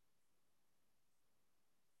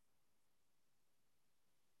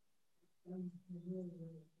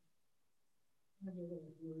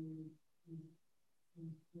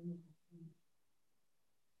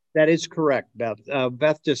 That is correct, Beth.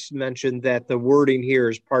 Beth just mentioned that the wording here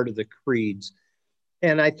is part of the creeds.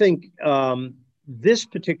 And I think this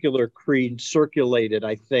particular creed circulated,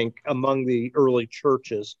 I think, among the early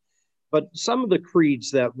churches. But some of the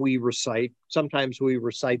creeds that we recite, sometimes we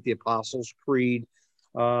recite the Apostles' Creed,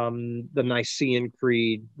 the Nicene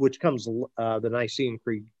Creed, which comes, the Nicene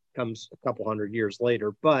Creed comes a couple hundred years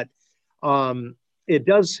later. But it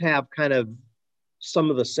does have kind of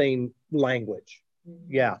some of the same language.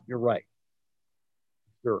 Yeah, you're right.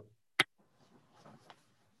 Sure.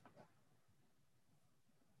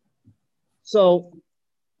 So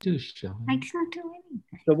the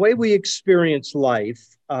way we experience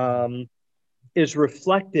life is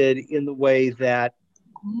reflected in the way that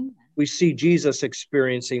we see Jesus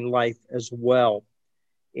experiencing life as well.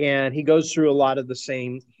 And he goes through a lot of the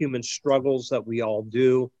same human struggles that we all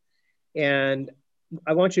do. And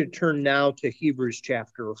I want you to turn now to Hebrews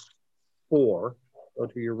chapter 4. Go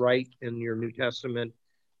to your right in your New Testament,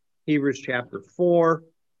 Hebrews chapter 4.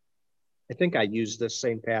 I think I used this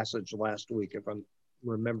same passage last week, if I'm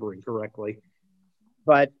remembering correctly.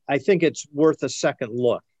 But I think it's worth a second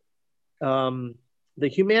look. The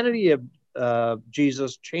humanity of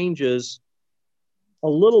Jesus changes a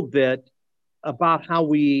little bit about how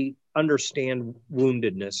we understand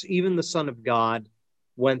woundedness. Even the Son of God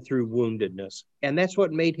went through woundedness. And that's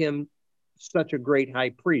what made him such a great high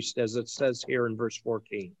priest, as it says here in verse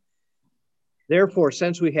 14. Therefore,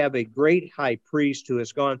 since we have a great high priest who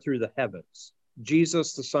has gone through the heavens,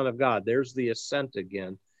 Jesus, the Son of God, there's the ascent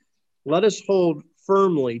again, let us hold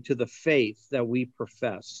firmly to the faith that we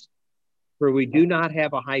profess. For we do not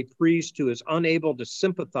have a high priest who is unable to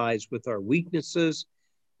sympathize with our weaknesses,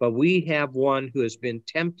 but we have one who has been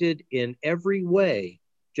tempted in every way,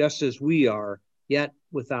 just as we are, yet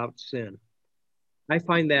without sin. I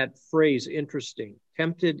find that phrase interesting,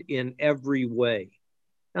 tempted in every way.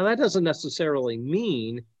 Now, that doesn't necessarily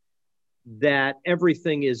mean that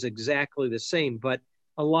everything is exactly the same, but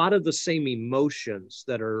a lot of the same emotions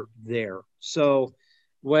that are there. So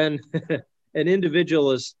when an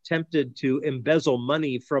individual is tempted to embezzle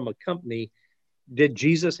money from a company, did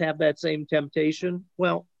Jesus have that same temptation?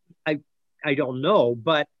 Well, I don't know,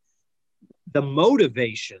 but the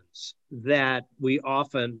motivations that we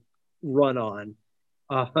often run on,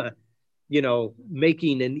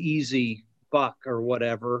 making an easy buck or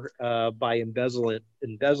whatever by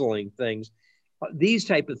embezzling things, these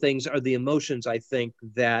type of things are the emotions, I think,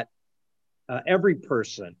 that every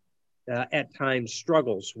person at times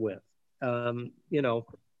struggles with.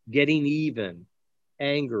 Getting even,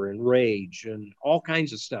 anger and rage and all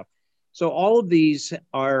kinds of stuff. So all of these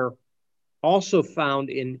are also found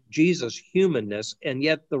in Jesus' humanness, and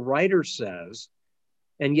yet the writer says,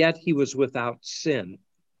 and yet he was without sin.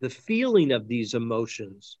 The feeling of these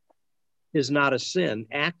emotions is not a sin.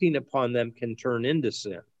 Acting upon them can turn into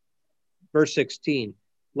sin. Verse 16,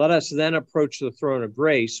 let us then approach the throne of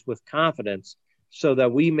grace with confidence so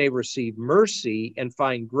that we may receive mercy and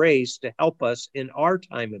find grace to help us in our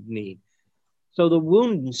time of need. So the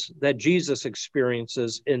wounds that Jesus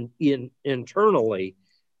experiences internally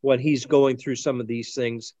when he's going through some of these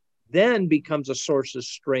things then becomes a source of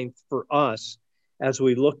strength for us as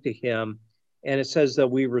we look to him. And it says that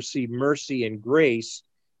we receive mercy and grace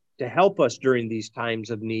to help us during these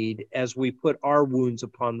times of need as we put our wounds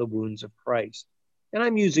upon the wounds of Christ. And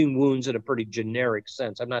I'm using wounds in a pretty generic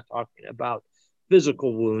sense. I'm not talking about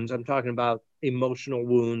physical wounds. I'm talking about emotional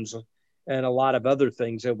wounds and a lot of other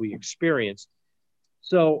things that we experience.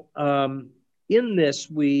 So in this,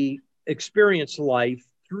 we experience life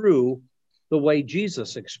through the way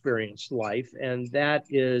Jesus experienced life. And that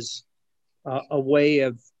is a way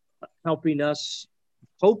of helping us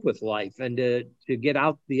cope with life and to get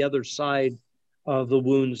out the other side of the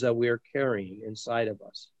wounds that we are carrying inside of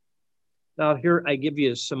us. Now, here I give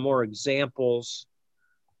you some more examples,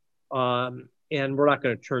 and we're not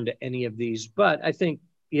going to turn to any of these, but I think,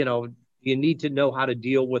 you need to know how to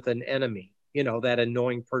deal with an enemy, that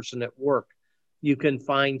annoying person at work. You can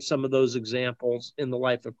find some of those examples in the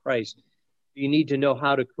life of Christ. You need to know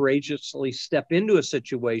how to courageously step into a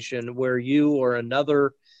situation where you or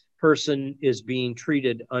another person is being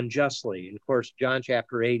treated unjustly. And of course, John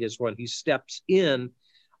chapter 8 is when he steps in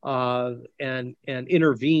and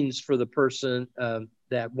intervenes for the person,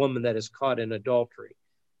 that woman that is caught in adultery.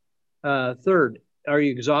 Third, are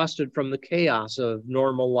you exhausted from the chaos of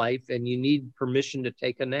normal life and you need permission to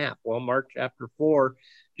take a nap? Well, Mark chapter 4,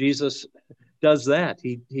 Jesus does that.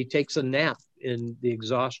 He takes a nap in the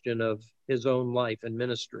exhaustion of his own life and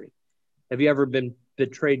ministry. Have you ever been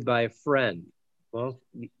betrayed by a friend? Well,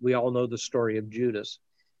 we all know the story of Judas.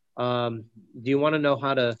 Do you want to know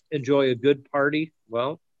how to enjoy a good party?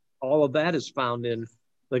 Well, all of that is found in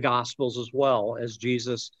the Gospels as well, as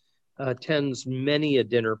Jesus attends many a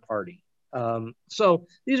dinner party. So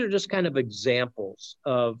these are just kind of examples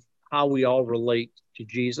of how we all relate to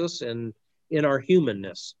Jesus and in our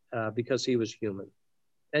humanness, because he was human.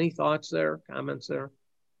 Any thoughts there, comments there?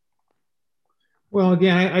 Well,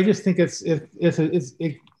 again, I just think it's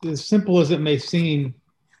as simple as it may seem.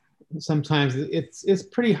 Sometimes it's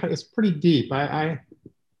pretty deep. I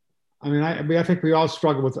think we all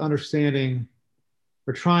struggle with understanding.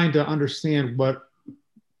 We're trying to understand what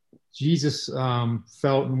Jesus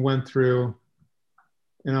felt and went through,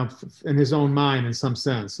 in his own mind, in some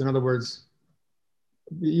sense. In other words,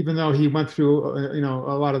 even though he went through,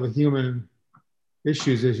 a lot of the human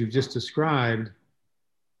issues as you've just described,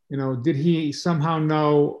 did he somehow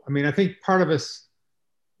know? I mean, I think part of us,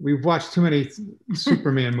 we've watched too many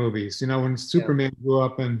Superman movies, when Superman grew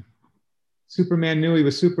up and Superman knew he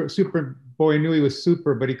was Superboy knew he was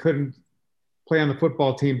super, but he couldn't play on the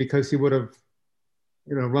football team because he would have,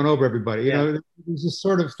 run over everybody. It was this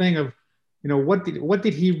sort of thing of, what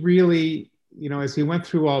did he really, as he went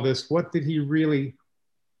through all this, what did he really,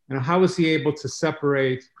 how was he able to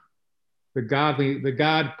separate the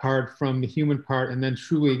God part from the human part, and then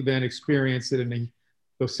truly then experience it in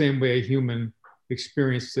the same way a human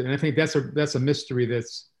experienced it? And I think that's a mystery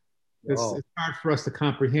that's it's hard for us to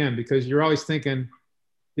comprehend, because you're always thinking,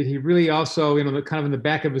 did he really also, kind of in the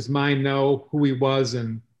back of his mind, know who he was,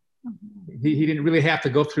 and he didn't really have to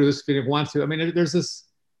go through this if he didn't want to. I mean, there's this,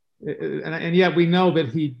 and yet we know that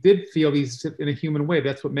he did feel these in a human way.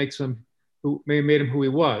 That's what made him who he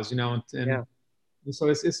was, and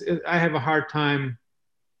so I have a hard time,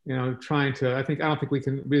 trying to. I don't think we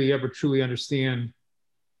can really ever truly understand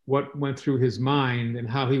what went through his mind and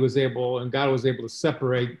how he was able, and God was able to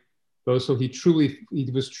separate those, so he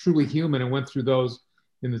was truly human and went through those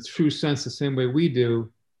in the true sense the same way we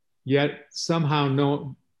do. Yet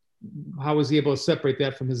somehow how was he able to separate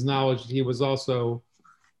that from his knowledge that he was also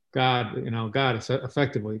God, God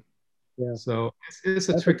effectively. Yeah. So it's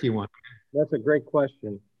a tricky one. That's a great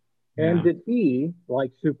question. And did he,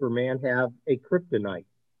 like Superman, have a kryptonite,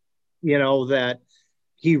 that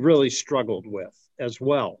he really struggled with as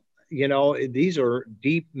well? These are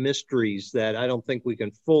deep mysteries that I don't think we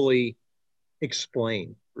can fully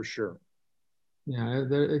explain for sure. Yeah,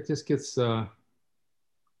 it just gets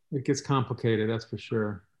complicated, that's for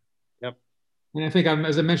sure. Yep. And I think,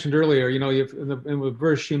 as I mentioned earlier, in the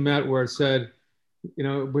verse you met where it said,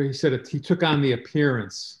 where he said he took on the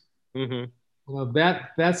appearance. Mm-hmm. Well,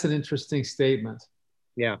 that's an interesting statement.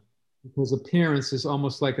 Yeah. Because appearance is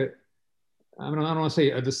almost like I don't want to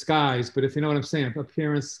say a disguise, but if you know what I'm saying,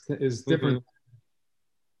 appearance is different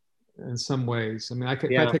in some ways. I mean,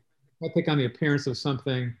 if I take on the appearance of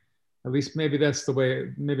something, At least maybe that's the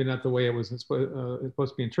way, maybe not the way it was supposed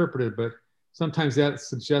to be interpreted, but sometimes that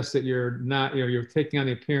suggests that you're not, you're taking on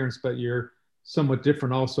the appearance, but you're somewhat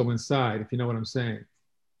different also inside, if you know what I'm saying.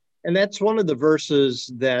 And that's one of the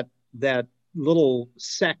verses that little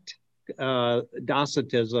sect,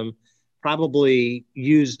 Docetism, probably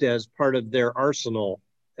used as part of their arsenal.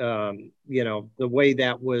 The way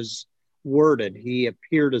that was worded, he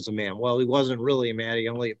appeared as a man. Well, he wasn't really a man. He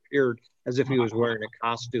only appeared as if he was wearing a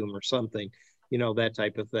costume or something, that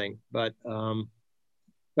type of thing. But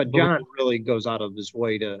John really goes out of his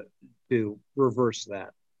way to reverse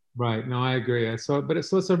that. Right. No, I agree. So, but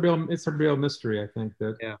it's a real mystery, I think,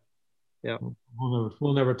 that yeah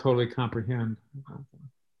we'll never totally comprehend.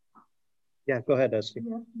 Yeah, go ahead, Esty.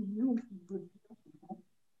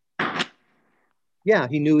 Yeah,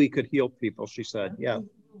 he knew he could heal people, she said. Yeah.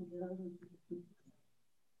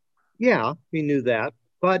 Yeah, he knew that.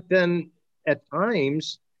 But then at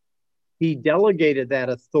times, he delegated that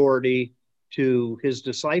authority to his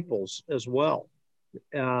disciples as well.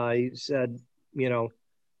 He said,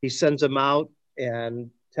 he sends them out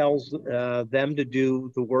and tells them to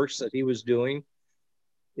do the works that he was doing.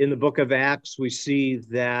 In the book of Acts, we see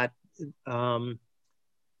that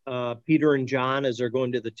Peter and John, as they're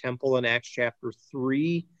going to the temple in Acts chapter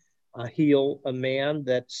 3, heal a man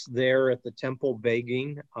that's there at the temple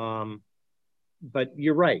begging. But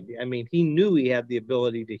you're right. I mean, he knew he had the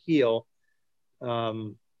ability to heal.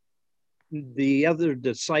 The other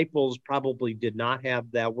disciples probably did not have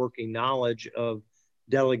that working knowledge of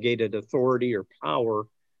delegated authority or power.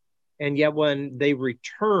 And yet when they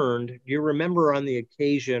returned, you remember on the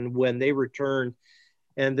occasion when they returned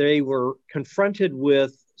and they were confronted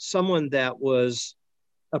with someone that was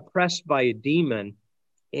oppressed by a demon,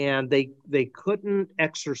 and they couldn't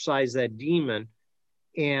exorcise that demon.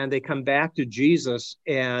 And they come back to Jesus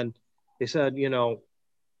and they said,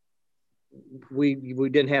 we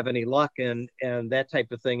didn't have any luck and that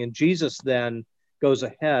type of thing. And Jesus then goes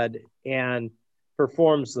ahead and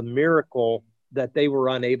performs the miracle that they were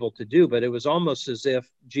unable to do. But it was almost as if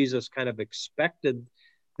Jesus kind of expected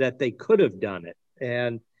that they could have done it.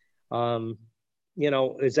 And,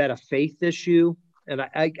 is that a faith issue? And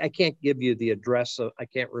I can't give you the address. I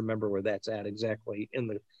can't remember where that's at exactly in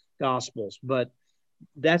the Gospels, but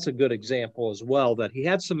that's a good example as well, that he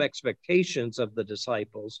had some expectations of the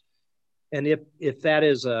disciples. And if that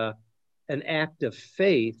is an act of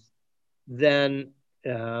faith, then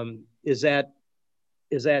is that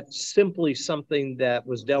simply something that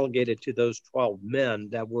was delegated to those 12 men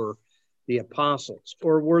that were the apostles?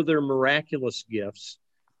 Or were there miraculous gifts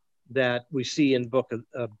that we see in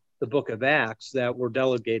the book of Acts that were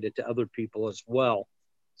delegated to other people as well?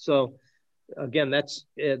 So again, that's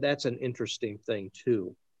an interesting thing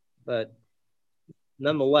too. But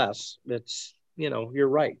nonetheless, it's, you're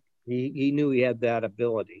right. He knew he had that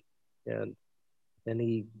ability, and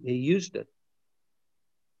he used it.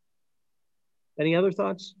 Any other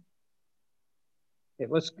thoughts? Okay,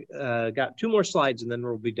 let's got 2 more slides and then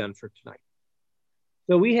we'll be done for tonight.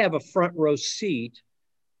 So we have a front row seat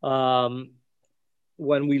when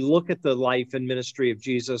we look at the life and ministry of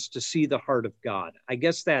Jesus to see the heart of God. I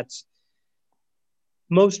guess that's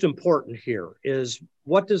most important here, is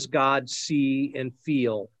what does God see and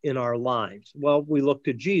feel in our lives? Well, we look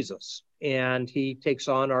to Jesus and he takes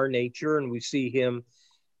on our nature, and we see him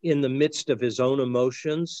in the midst of his own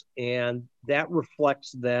emotions, and that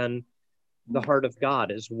reflects then the heart of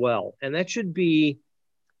God as well. And that should be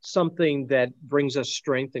something that brings us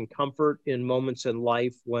strength and comfort in moments in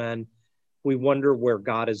life when we wonder where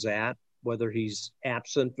God is at, whether he's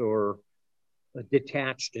absent or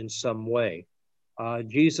detached in some way.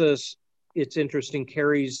 Jesus, it's interesting,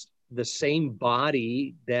 carries the same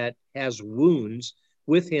body that has wounds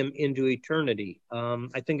with him into eternity.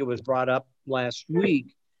 I think it was brought up last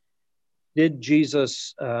week. Did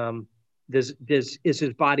Jesus, is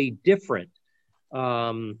his body different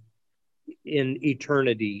in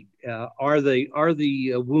eternity? Are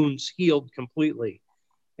the wounds healed completely?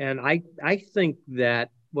 And I think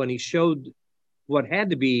that when he showed what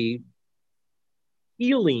had to be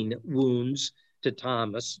healing wounds to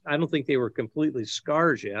Thomas, I don't think they were completely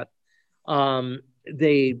scars yet. That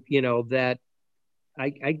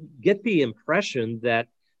I get the impression that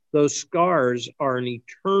those scars are an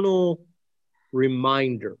eternal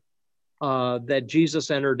reminder that Jesus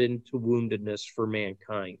entered into woundedness for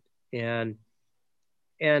mankind. And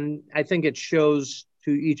I think it shows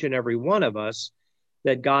to each and every one of us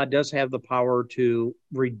that God does have the power to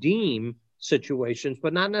redeem situations,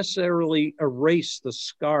 but not necessarily erase the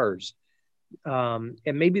scars. And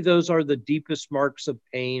maybe those are the deepest marks of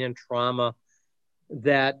pain and trauma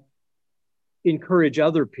that encourage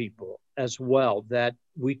other people as well, that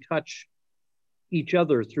we touch each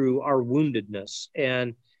other through our woundedness.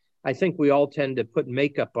 And I think we all tend to put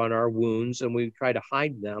makeup on our wounds and we try to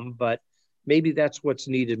hide them, but maybe that's what's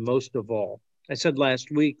needed most of all. I said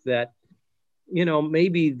last week that, you know,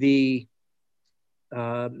 maybe the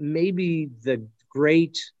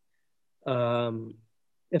great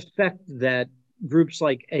effect that groups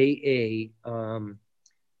like AA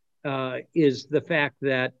is the fact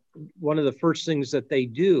that one of the first things that they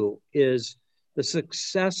do is the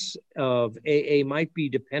success of AA might be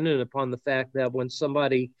dependent upon the fact that when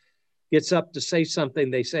somebody gets up to say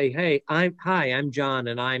something, they say, hey, I'm John,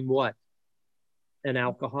 and I'm what? An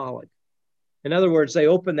alcoholic. In other words, they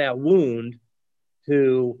open that wound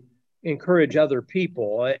to encourage other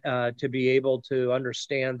people to be able to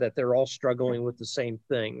understand that they're all struggling with the same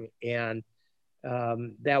thing. And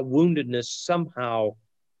that woundedness somehow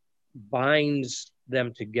binds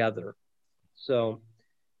them together. So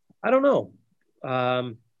I don't know.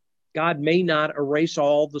 God may not erase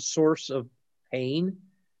all the source of pain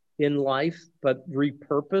in life, but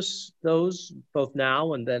repurpose those both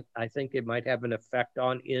now and then. I think it might have an effect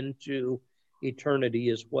on into eternity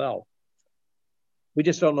as well. We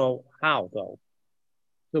just don't know how, though.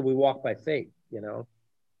 So we walk by faith, you know.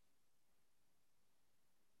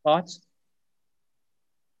 Thoughts?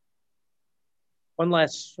 One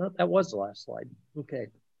last, oh, that was the last slide. Okay.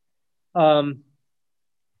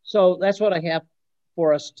 So that's what I have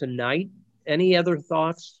for us tonight. Any other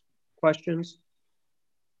thoughts, questions?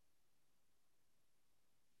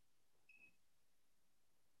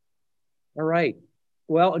 All right.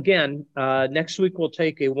 Well, again, next week we'll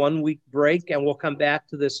take a 1 week break and we'll come back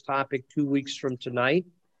to this topic 2 weeks from tonight.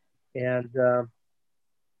 And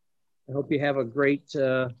I hope you have a great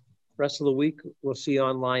rest of the week. We'll see you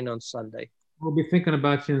online on Sunday. We'll be thinking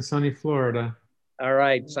about you in sunny Florida. All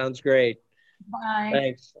right. Sounds great. Bye.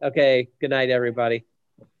 Thanks. Okay. Good night, everybody.